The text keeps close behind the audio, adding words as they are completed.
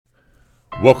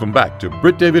Welcome back to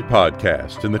Britt David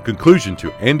Podcast and the conclusion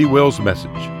to Andy Wells'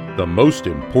 message, The Most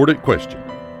Important Question.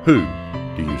 Who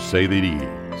do you say that he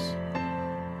is?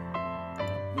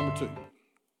 Number 2,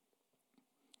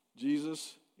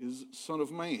 Jesus is Son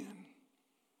of Man.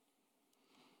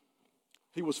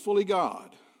 He was fully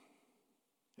God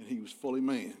and he was fully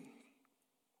man.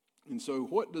 And so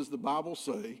what does the Bible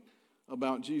say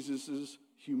about Jesus'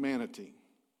 humanity?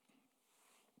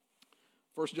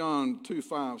 1 John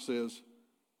 2:5 says,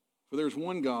 "For there is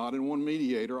one God and one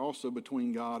mediator also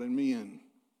between God and men,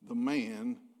 the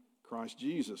man, Christ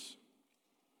Jesus."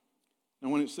 Now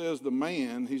when it says the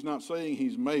man, he's not saying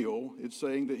he's male, it's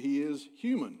saying that he is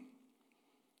human.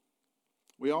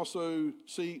 We also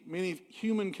see many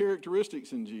human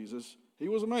characteristics in Jesus. He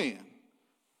was a man.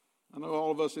 I know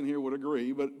all of us in here would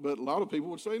agree, but a lot of people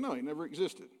would say no, he never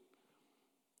existed.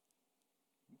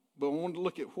 But I wanted to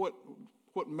look at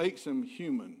what makes him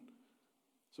human.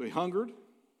 So he hungered.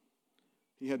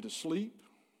 He had to sleep.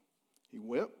 He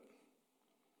wept.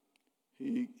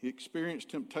 He experienced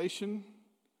temptation.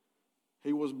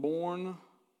 He was born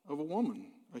of a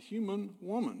woman, a human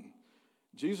woman.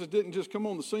 Jesus didn't just come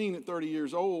on the scene at 30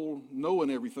 years old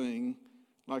knowing everything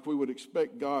like we would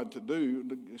expect God to do,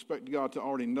 expect God to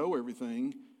already know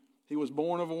everything. He was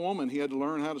born of a woman. He had to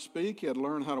learn how to speak. He had to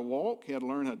learn how to walk. He had to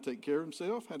learn how to take care of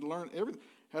himself. Had to learn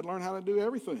how to do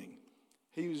everything.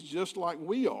 He was just like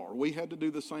we are. We had to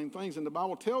do the same things, and the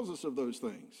Bible tells us of those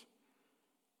things.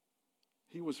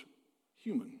 He was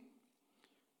human.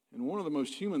 And one of the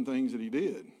most human things that he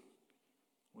did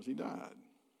was he died.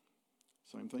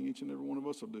 Same thing each and every one of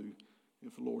us will do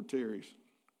if the Lord tarries.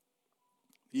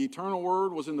 The eternal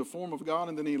Word was in the form of God,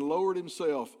 and then he lowered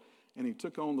himself, and he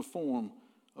took on the form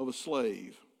of a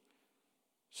slave.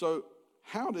 So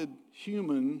how did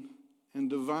human and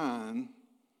divine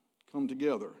come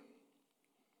together?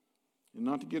 And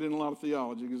not to get in a lot of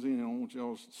theology, because I don't want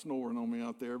y'all snoring on me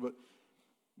out there, but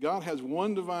God has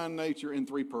one divine nature in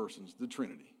 3 persons, the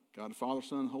Trinity. God the Father,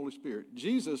 Son, Holy Spirit.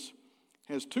 Jesus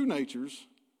has 2 natures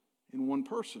in one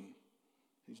person.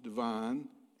 He's divine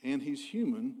and he's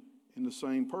human in the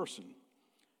same person.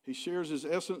 He shares his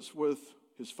essence with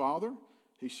his Father.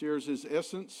 He shares his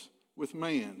essence with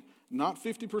man. Not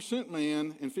 50%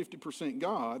 man and 50%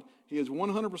 God. He is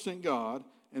 100% God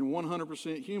and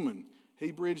 100% human.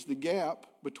 He bridged the gap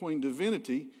between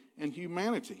divinity and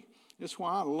humanity. That's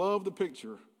why I love the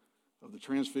picture of the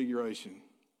Transfiguration.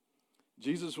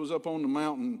 Jesus was up on the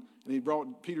mountain, and he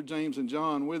brought Peter, James, and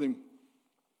John with him.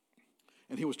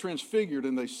 And he was transfigured,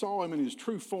 and they saw him in his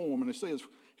true form. And they say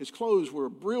his clothes were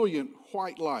a brilliant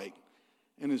white light,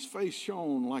 and his face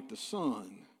shone like the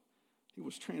sun. He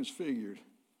was transfigured.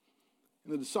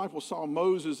 And the disciples saw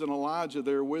Moses and Elijah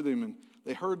there with him, and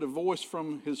they heard the voice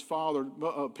from his father.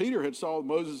 Peter had saw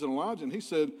Moses and Elijah, and he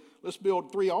said, let's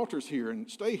build 3 altars here and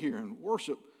stay here and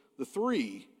worship the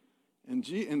 3.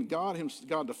 And God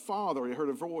the Father, he heard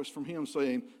a voice from him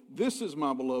saying, this is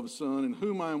my beloved Son, in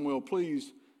whom I am well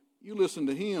pleased. You listen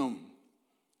to him.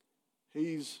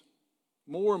 He's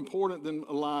more important than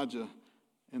Elijah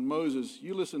and Moses.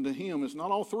 You listen to him. It's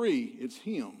not all 3, it's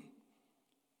him.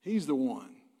 He's the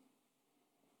one.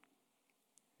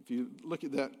 If you look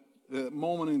at that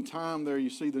moment in time there, you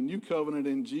see the new covenant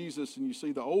in Jesus, and you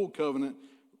see the old covenant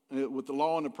with the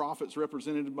law and the prophets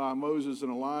represented by Moses and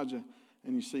Elijah,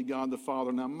 and you see God the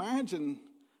Father. Now imagine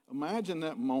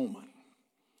that moment.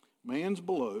 Man's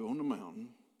below on the mountain,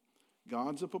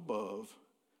 God's up above,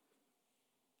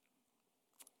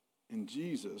 and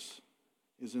Jesus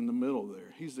is in the middle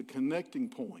there. He's the connecting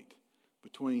point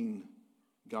between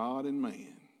God and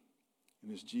man,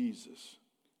 and it's Jesus.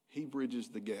 He bridges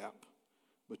the gap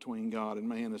between God and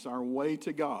man. It's our way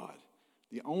to God.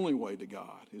 The only way to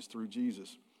God is through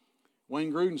Jesus. Wayne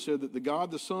Grudem said that the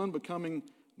God the Son becoming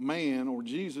man, or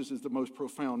Jesus, is the most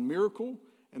profound miracle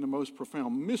and the most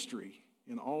profound mystery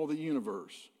in all the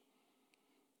universe.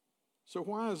 So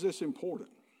why is this important?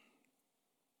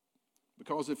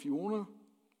 Because if you want to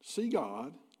see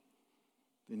God,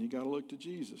 then you got to look to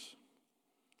Jesus.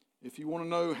 If you want to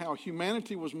know how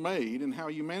humanity was made and how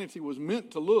humanity was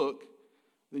meant to look,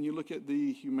 then you look at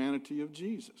the humanity of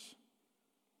Jesus.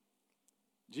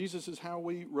 Jesus is how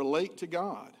we relate to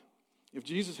God. If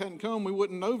Jesus hadn't come, we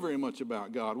wouldn't know very much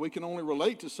about God. We can only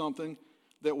relate to something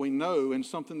that we know and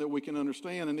something that we can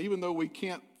understand. And even though we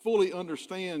can't fully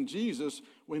understand Jesus,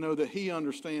 we know that he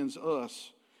understands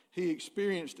us. He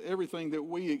experienced everything that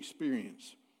we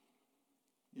experience.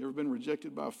 You ever been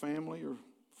rejected by family or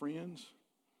friends?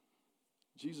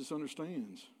 Jesus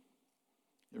understands.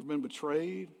 You ever been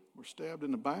betrayed or stabbed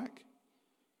in the back?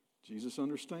 Jesus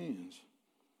understands.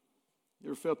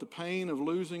 You ever felt the pain of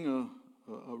losing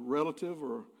a relative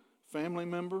or family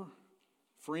member,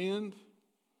 friend,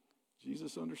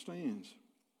 Jesus understands.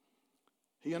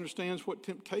 He understands what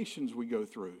temptations we go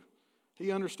through.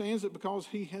 He understands it because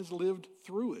he has lived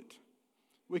through it.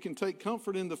 We can take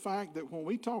comfort in the fact that when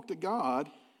we talk to God,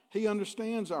 he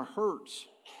understands our hurts.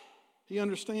 He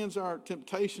understands our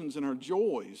temptations and our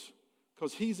joys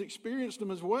because he's experienced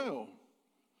them as well.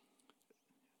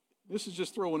 This is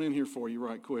just throwing in here for you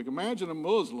right quick. Imagine a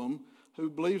Muslim who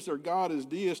believes their God is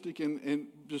deistic and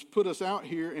just put us out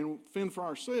here and fend for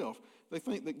ourselves. They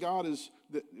think that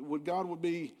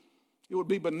it would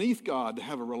be beneath God to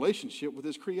have a relationship with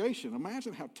his creation.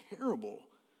 Imagine how terrible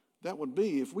that would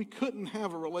be if we couldn't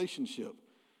have a relationship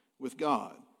with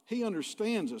God. He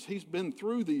understands us. He's been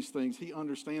through these things. He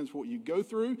understands what you go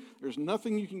through. There's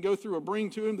nothing you can go through or bring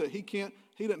to him that he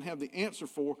doesn't have the answer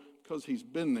for because he's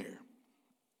been there.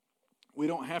 We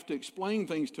don't have to explain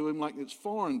things to him like it's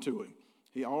foreign to him.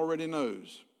 He already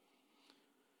knows.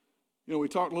 You know, we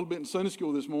talked a little bit in Sunday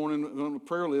school this morning on the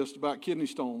prayer list about kidney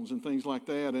stones and things like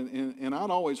that, and I'd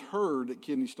always heard that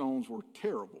kidney stones were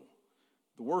terrible.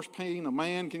 The worst pain a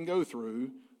man can go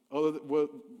through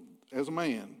as a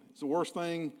man. It's the worst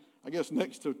thing, I guess,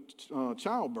 next to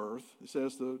childbirth. It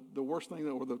says the worst thing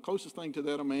or the closest thing to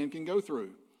that a man can go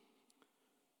through.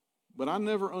 But I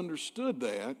never understood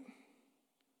that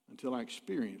until I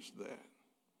experienced that,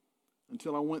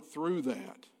 until I went through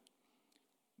that.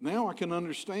 Now I can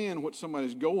understand what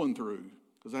somebody's going through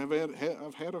because I've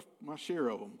had my share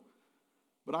of them.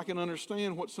 But I can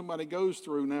understand what somebody goes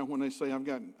through now when they say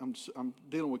I'm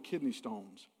dealing with kidney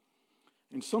stones.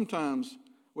 And sometimes,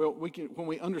 when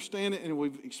we understand it and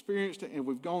we've experienced it and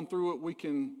we've gone through it, we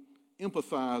can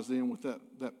empathize then with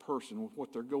that person, with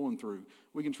what they're going through.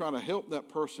 We can try to help that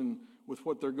person with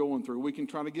what they're going through. We can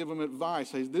try to give them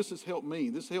advice. Hey, this has helped me.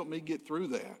 This helped me get through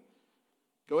that.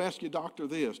 Go ask your doctor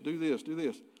this, do this, do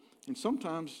this. And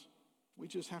sometimes we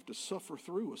just have to suffer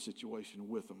through a situation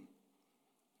with them.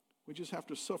 We just have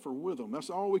to suffer with them. That's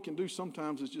all we can do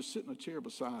sometimes is just sit in a chair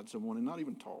beside someone and not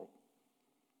even talk.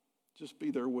 Just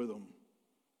be there with them.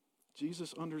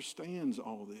 Jesus understands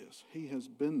all this. He has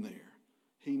been there.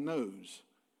 He knows.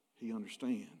 He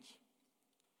understands.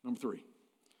 Number 3,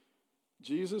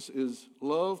 Jesus is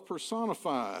love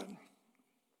personified.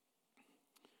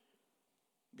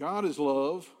 God is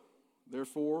love,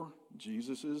 therefore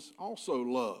Jesus is also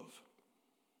love.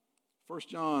 1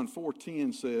 John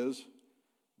 4:10 says,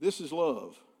 "This is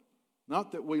love,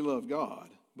 not that we love God,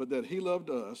 but that he loved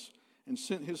us and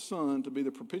sent his Son to be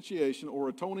the propitiation or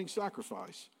atoning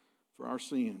sacrifice for our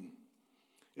sin."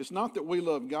 It's not that we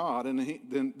love God and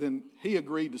then he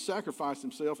agreed to sacrifice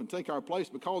himself and take our place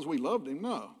because we loved him.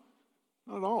 No,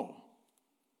 not at all.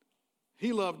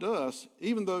 He loved us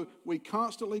even though we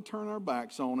constantly turn our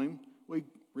backs on him, we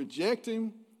reject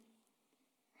him.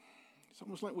 It's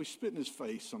almost like we spit in his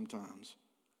face sometimes.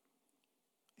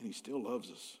 And he still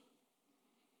loves us.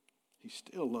 He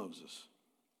still loves us.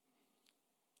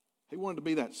 He wanted to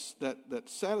be that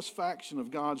satisfaction of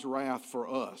God's wrath for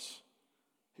us.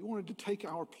 He wanted to take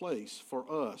our place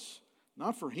for us,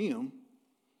 not for him.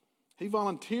 He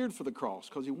volunteered for the cross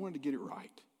because he wanted to get it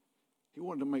right. He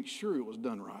wanted to make sure it was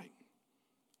done right.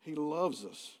 He loves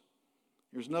us.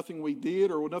 There's nothing we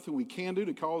did or nothing we can do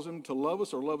to cause him to love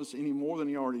us or love us any more than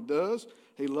he already does.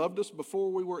 He loved us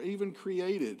before we were even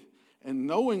created. And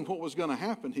knowing what was going to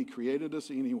happen, he created us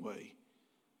anyway.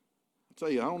 I tell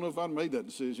you, I don't know if I'd made that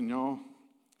decision, y'all.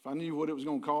 If I knew what it was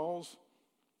going to cause,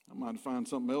 I might find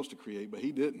something else to create, but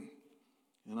he didn't.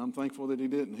 And I'm thankful that he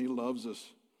didn't. He loves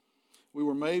us. We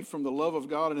were made from the love of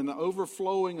God and in the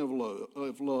overflowing of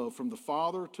love from the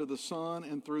Father to the Son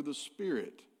and through the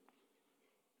Spirit.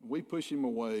 We push him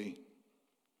away.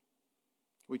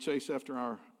 We chase after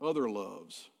our other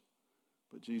loves.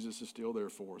 But Jesus is still there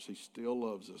for us. He still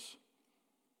loves us.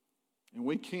 And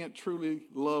we can't truly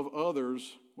love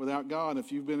others without God.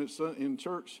 If you've been in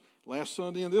church last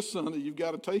Sunday and this Sunday, you've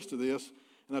got a taste of this.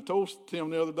 And I told Tim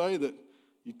the other day that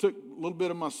you took a little bit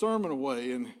of my sermon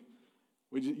away and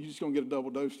you're just going to get a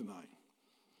double dose tonight.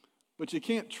 But you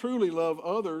can't truly love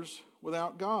others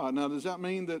without God. Now, does that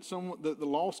mean that the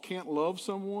lost can't love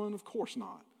someone? Of course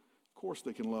not. Of course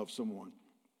they can love someone.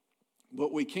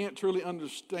 But we can't truly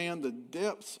understand the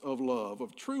depths of love,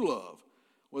 of true love,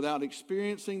 without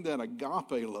experiencing that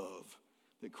agape love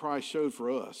that Christ showed for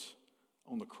us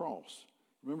on the cross.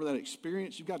 Remember that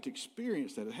experience? You've got to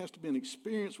experience that. It has to be an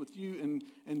experience with you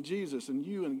and Jesus and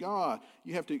you and God.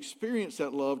 You have to experience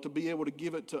that love to be able to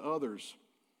give it to others.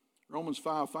 Romans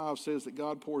 5:5 says that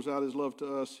God pours out his love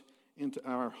to us into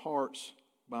our hearts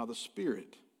by the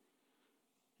Spirit.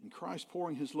 And Christ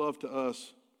pouring his love to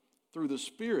us through the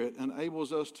Spirit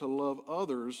enables us to love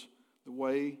others the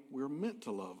way we're meant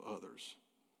to love others.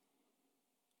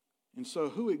 And so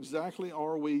who exactly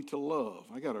are we to love?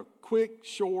 I got a quick,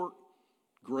 short,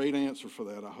 great answer for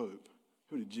that, I hope.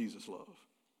 Who did Jesus love?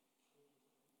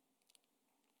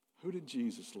 Who did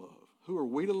Jesus love? Who are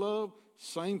we to love?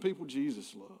 Same people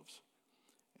Jesus loves.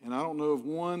 And I don't know of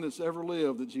one that's ever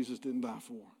lived that Jesus didn't die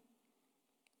for.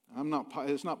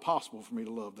 It's not possible for me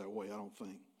to love that way, I don't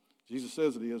think. Jesus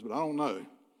says it is, but I don't know.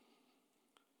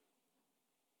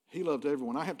 He loved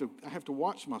everyone. I have to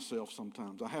watch myself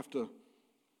sometimes. I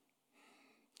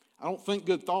don't think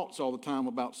good thoughts all the time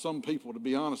about some people, to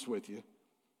be honest with you.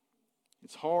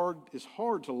 It's hard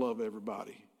to love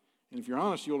everybody. And if you're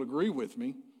honest, you'll agree with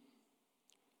me.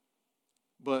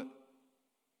 But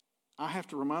I have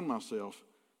to remind myself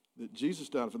that Jesus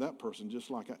died for that person just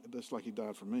like he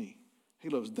died for me. He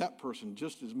loves that person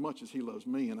just as much as he loves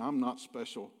me, and I'm not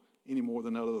special any more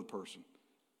than that other person.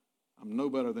 I'm no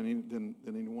better than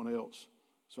anyone else.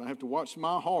 So I have to watch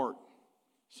my heart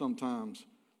sometimes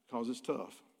because it's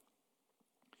tough.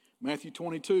 Matthew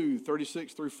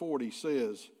 22:36-40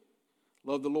 says,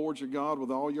 "Love the Lord your God with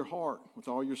all your heart, with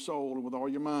all your soul, and with all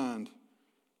your mind.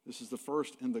 This is the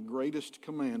first and the greatest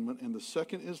commandment, and the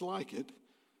second is like it.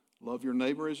 Love your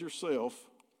neighbor as yourself.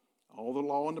 All the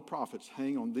law and the prophets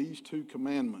hang on these two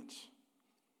commandments."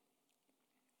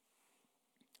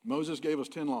 Moses gave us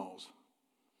 10 laws.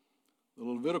 The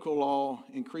Levitical law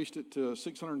increased it to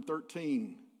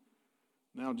 613.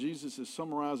 Now Jesus is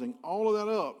summarizing all of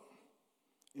that up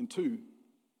in 2.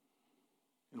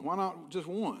 And why not just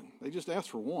 1? They just asked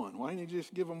for 1. Why didn't he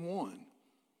just give them 1?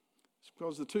 It's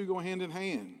because the 2 go hand in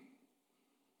hand.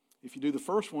 If you do the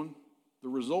first one, the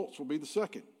results will be the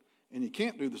second. And you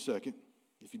can't do the second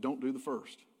if you don't do the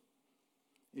first.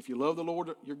 If you love the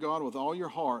Lord your God with all your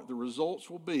heart, the results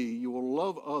will be you will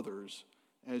love others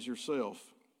as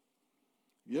yourself.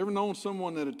 You ever known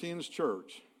someone that attends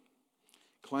church,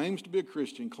 claims to be a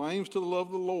Christian, claims to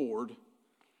love the Lord,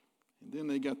 and then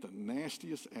they got the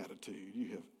nastiest attitude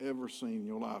you have ever seen in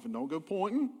your life? And don't go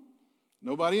pointing.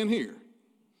 Nobody in here.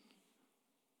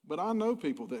 But I know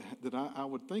people that I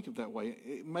would think of that way.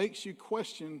 It makes you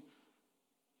question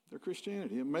their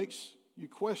Christianity. It makes you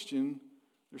question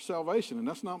their salvation. And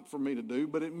that's not for me to do,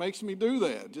 but it makes me do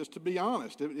that, just to be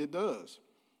honest. It does.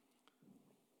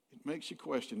 It makes you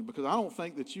question, because I don't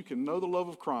think that you can know the love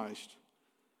of Christ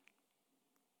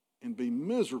and be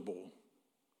miserable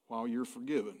while you're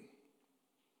forgiven.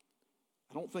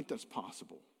 I don't think that's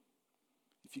possible.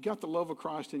 If you got the love of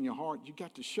Christ in your heart, you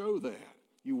got to show that.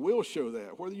 You will show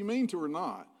that, whether you mean to or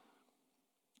not.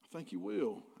 I think you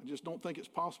will. I just don't think it's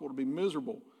possible to be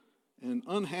miserable and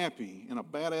unhappy and a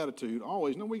bad attitude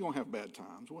always. No, we're going to have bad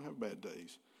times. We'll have bad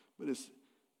days. But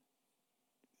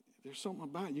there's something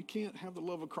about it. You can't have the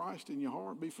love of Christ in your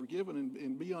heart, be forgiven,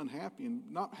 and be unhappy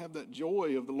and not have that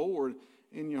joy of the Lord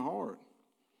in your heart.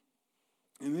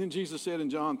 And then Jesus said in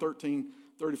John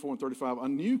 13:34-35, "A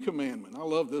new commandment," I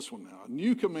love this one now, "a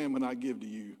new commandment I give to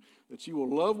you, that you will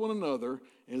love one another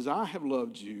as I have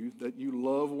loved you, that you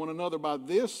love one another. By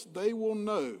this they will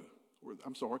know,"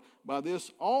 by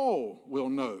this all will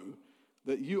know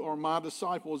that you are my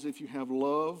disciples if you have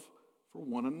love for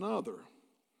one another.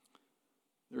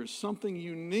 There is something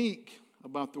unique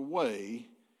about the way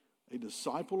a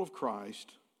disciple of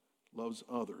Christ loves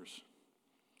others.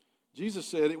 Jesus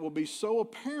said it will be so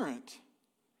apparent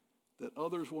that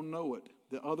others will know it,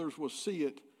 that others will see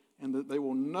it, and that they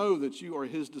will know that you are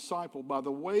his disciple by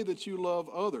the way that you love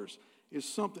others. Is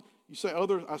something you say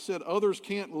others. I said others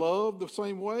can't love the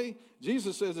same way.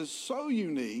 Jesus says it's so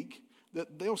unique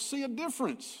that they'll see a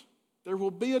difference. There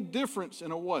will be a difference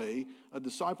in a way a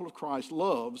disciple of Christ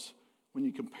loves when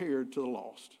you compare it to the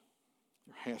lost.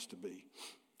 There has to be.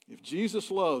 If Jesus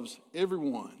loves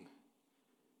everyone,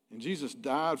 and Jesus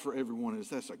died for everyone,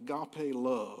 that's agape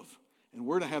love, and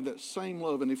we're to have that same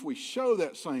love, and if we show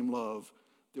that same love,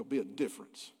 there'll be a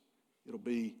difference. It'll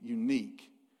be unique,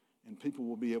 and people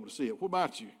will be able to see it. What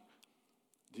about you?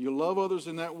 Do you love others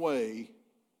in that way?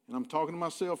 And I'm talking to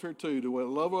myself here too. Do I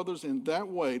love others in that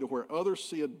way to where others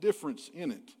see a difference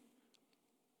in it?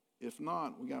 If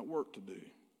not, we got work to do.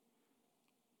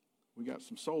 We got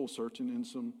some soul searching and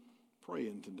some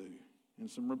praying to do and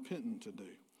some repenting to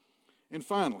do. And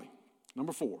finally,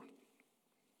 number 4,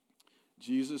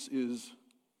 Jesus is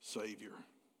Savior.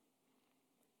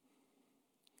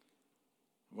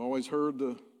 I've always heard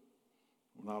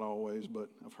not always, but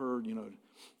I've heard,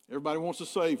 everybody wants a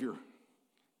Savior.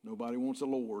 Nobody wants a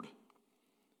Lord.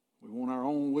 We want our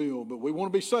own will, but we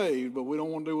want to be saved, but we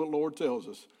don't want to do what the Lord tells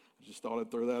us. I just thought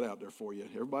I'd throw that out there for you.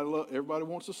 Everybody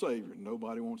wants a Savior.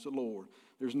 Nobody wants a Lord.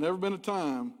 There's never been a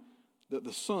time that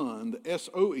the Son, the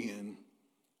S-O-N,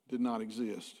 did not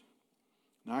exist.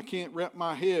 Now, I can't wrap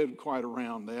my head quite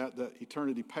around that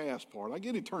eternity past part. I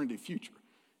get eternity future.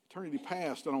 Eternity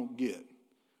past I don't get.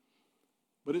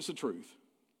 But it's the truth.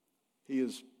 He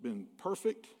has been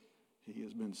perfect. He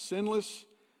has been sinless.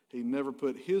 He never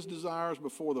put his desires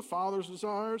before the Father's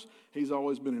desires. He's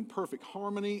always been in perfect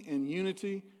harmony and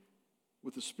unity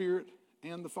with the Spirit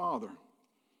and the Father.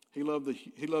 He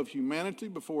loved humanity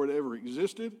before it ever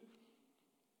existed.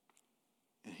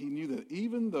 And he knew that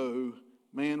even though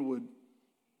man would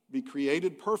be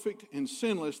created perfect and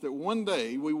sinless, that one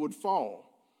day we would fall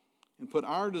and put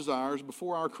our desires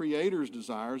before our Creator's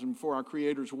desires and before our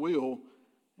Creator's will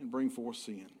and bring forth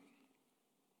sin.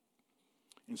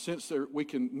 And since we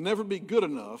can never be good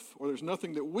enough, or there's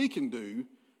nothing that we can do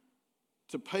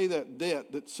to pay that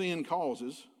debt that sin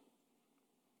causes,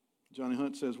 Johnny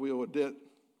Hunt says we owe a debt.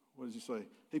 What does he say?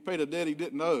 He paid a debt he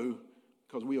didn't owe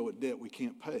because we owe a debt we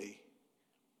can't pay.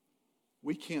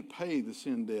 We can't pay the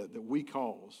sin debt that we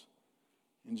cause.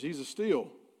 And Jesus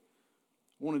still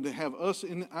wanted to have us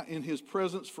in his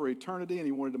presence for eternity, and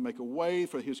he wanted to make a way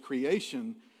for his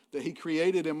creation that he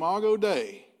created Imago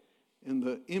Dei, in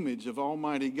the image of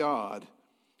Almighty God,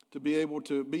 to be able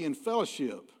to be in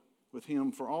fellowship with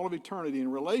him for all of eternity,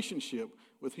 in relationship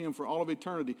with him for all of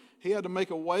eternity. He had to make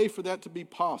a way for that to be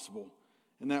possible.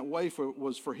 And that way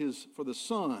was for the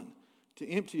Son to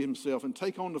empty himself and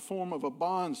take on the form of a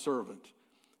bondservant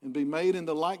and be made in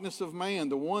the likeness of man.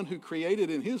 The one who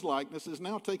created in his likeness is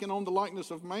now taking on the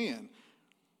likeness of man.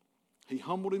 He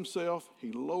humbled himself,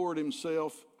 he lowered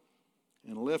himself,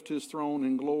 and left his throne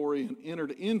in glory and entered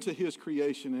into his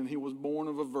creation, and he was born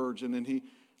of a virgin, and he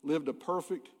lived a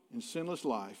perfect and sinless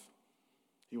life.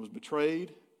 He was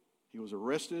betrayed, he was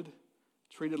arrested,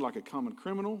 treated like a common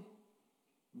criminal,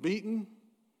 beaten,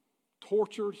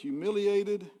 tortured,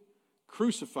 humiliated,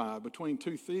 crucified between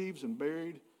two thieves, and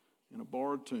buried in a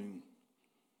borrowed tomb.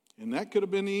 And that could have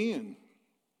been the end.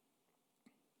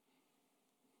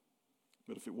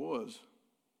 But if it was,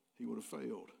 he would have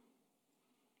failed.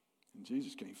 And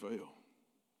Jesus can't fail.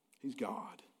 He's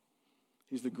God.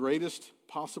 He's the greatest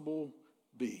possible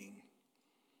being.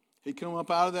 He come up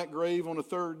out of that grave on the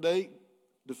third day,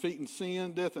 defeating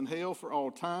sin, death, and hell for all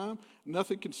time.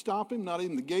 Nothing could stop him. Not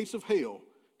even the gates of hell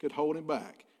could hold him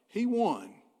back. He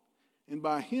won. And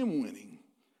by him winning,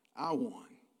 I won.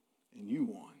 And you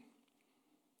won.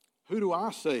 Who do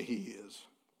I say he is?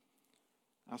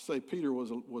 I say Peter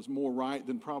was more right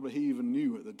than probably he even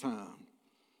knew at the time.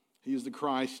 He is the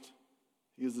Christ.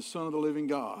 He is the Son of the living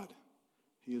God.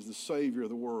 He is the Savior of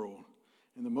the world.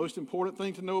 And the most important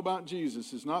thing to know about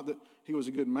Jesus is not that he was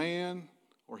a good man,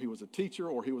 or he was a teacher,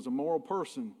 or he was a moral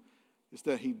person. It's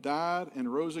that he died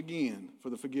and rose again for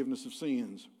the forgiveness of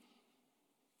sins.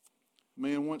 A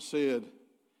man once said,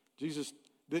 Jesus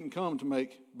didn't come to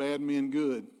make bad men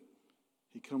good.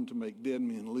 He come to make dead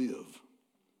men live.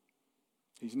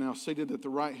 He's now seated at the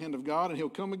right hand of God, and he'll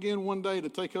come again one day to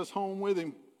take us home with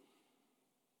him.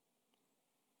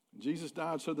 Jesus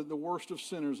died so that the worst of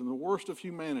sinners and the worst of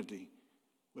humanity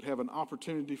would have an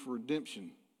opportunity for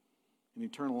redemption and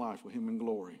eternal life with him in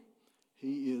glory.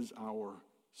 He is our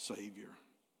Savior.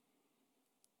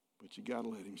 But you got to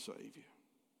let him save you.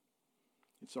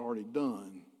 It's already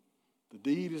done. The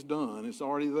deed is done. It's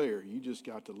already there. You just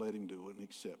got to let him do it and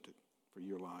accept it for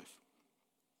your life.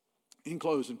 In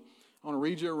closing, I want to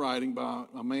read you a writing by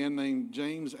a man named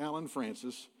James Allen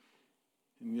Francis.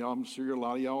 And y'all, I'm sure a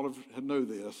lot of y'all know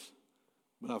this,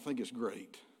 but I think it's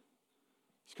great.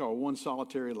 It's called One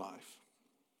Solitary Life.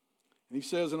 And he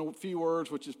says in a few words,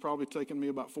 which has probably taken me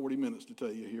about 40 minutes to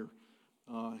tell you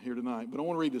here tonight, but I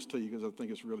want to read this to you because I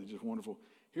think it's really just wonderful.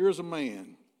 Here is a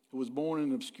man who was born in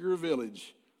an obscure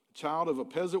village, the child of a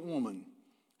peasant woman.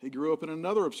 He grew up in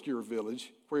another obscure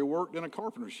village where he worked in a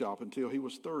carpenter shop until he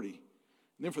was 30. And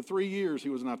then for 3 years, he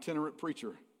was an itinerant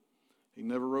preacher. He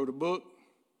never wrote a book.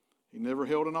 He never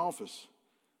held an office.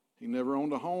 He never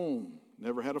owned a home,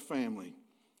 never had a family.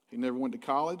 He never went to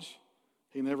college.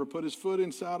 He never put his foot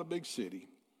inside a big city.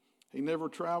 He never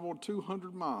traveled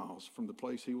 200 miles from the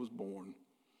place he was born.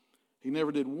 He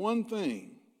never did one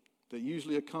thing that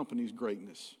usually accompanies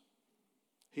greatness.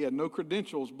 He had no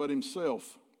credentials but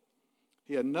himself.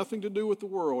 He had nothing to do with the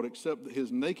world except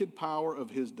his naked power of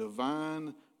his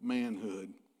divine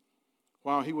manhood.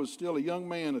 While he was still a young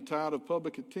man, a tide of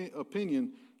public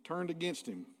opinion turned against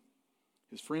him.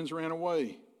 His friends ran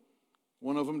away.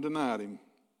 One of them denied him.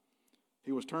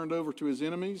 He was turned over to his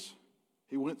enemies.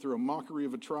 He went through a mockery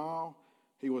of a trial.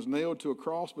 He was nailed to a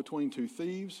cross between two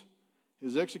thieves.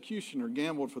 His executioner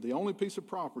gambled for the only piece of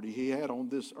property he had on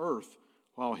this earth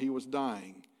while he was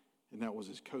dying, and that was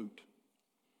his coat.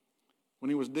 When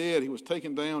he was dead, he was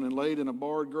taken down and laid in a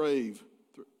barred grave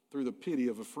through the pity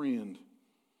of a friend.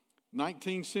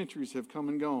 19 centuries have come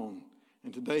and gone,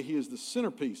 and today he is the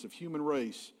centerpiece of human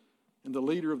race and the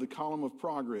leader of the column of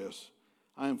progress.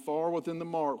 I am far within the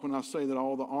mark when I say that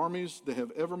all the armies that have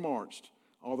ever marched,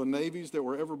 all the navies that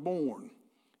were ever born,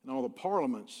 and all the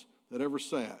parliaments that ever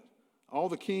sat, all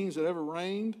the kings that ever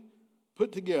reigned,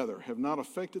 put together, have not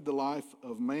affected the life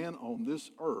of man on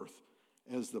this earth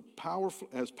as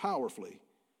powerfully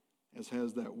as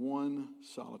has that one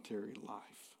solitary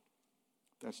life.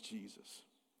 That's Jesus.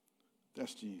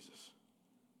 That's Jesus.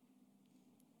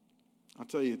 I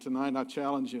tell you, tonight I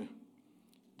challenge you,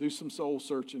 do some soul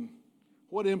searching.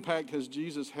 What impact has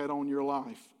Jesus had on your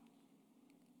life?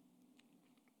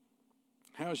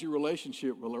 How's your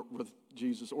relationship with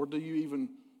Jesus? Or do you even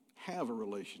have a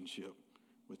relationship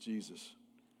with Jesus?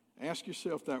 Ask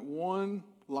yourself that one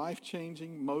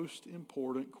life-changing, most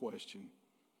important question.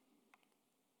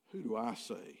 Who do I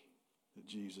say that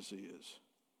Jesus is?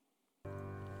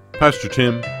 Pastor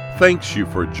Tim thanks you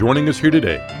for joining us here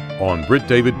today on Britt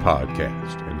David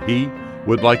Podcast, and he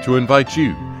would like to invite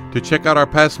you to check out our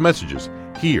past messages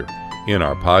here in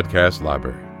our podcast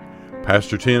library.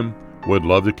 Pastor Tim would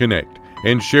love to connect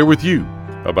and share with you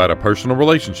about a personal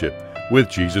relationship with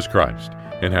Jesus Christ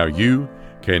and how you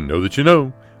can know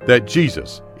that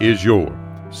Jesus is your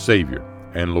Savior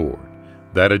and Lord.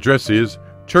 That address is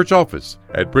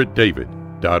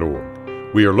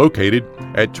churchoffice@brittdavid.org. We are located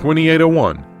at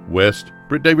 2801 West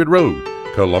Britt David Road,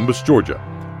 Columbus, Georgia,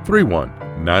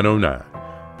 31909.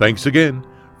 Thanks again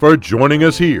for joining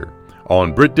us here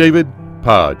on Britt David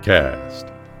Podcast.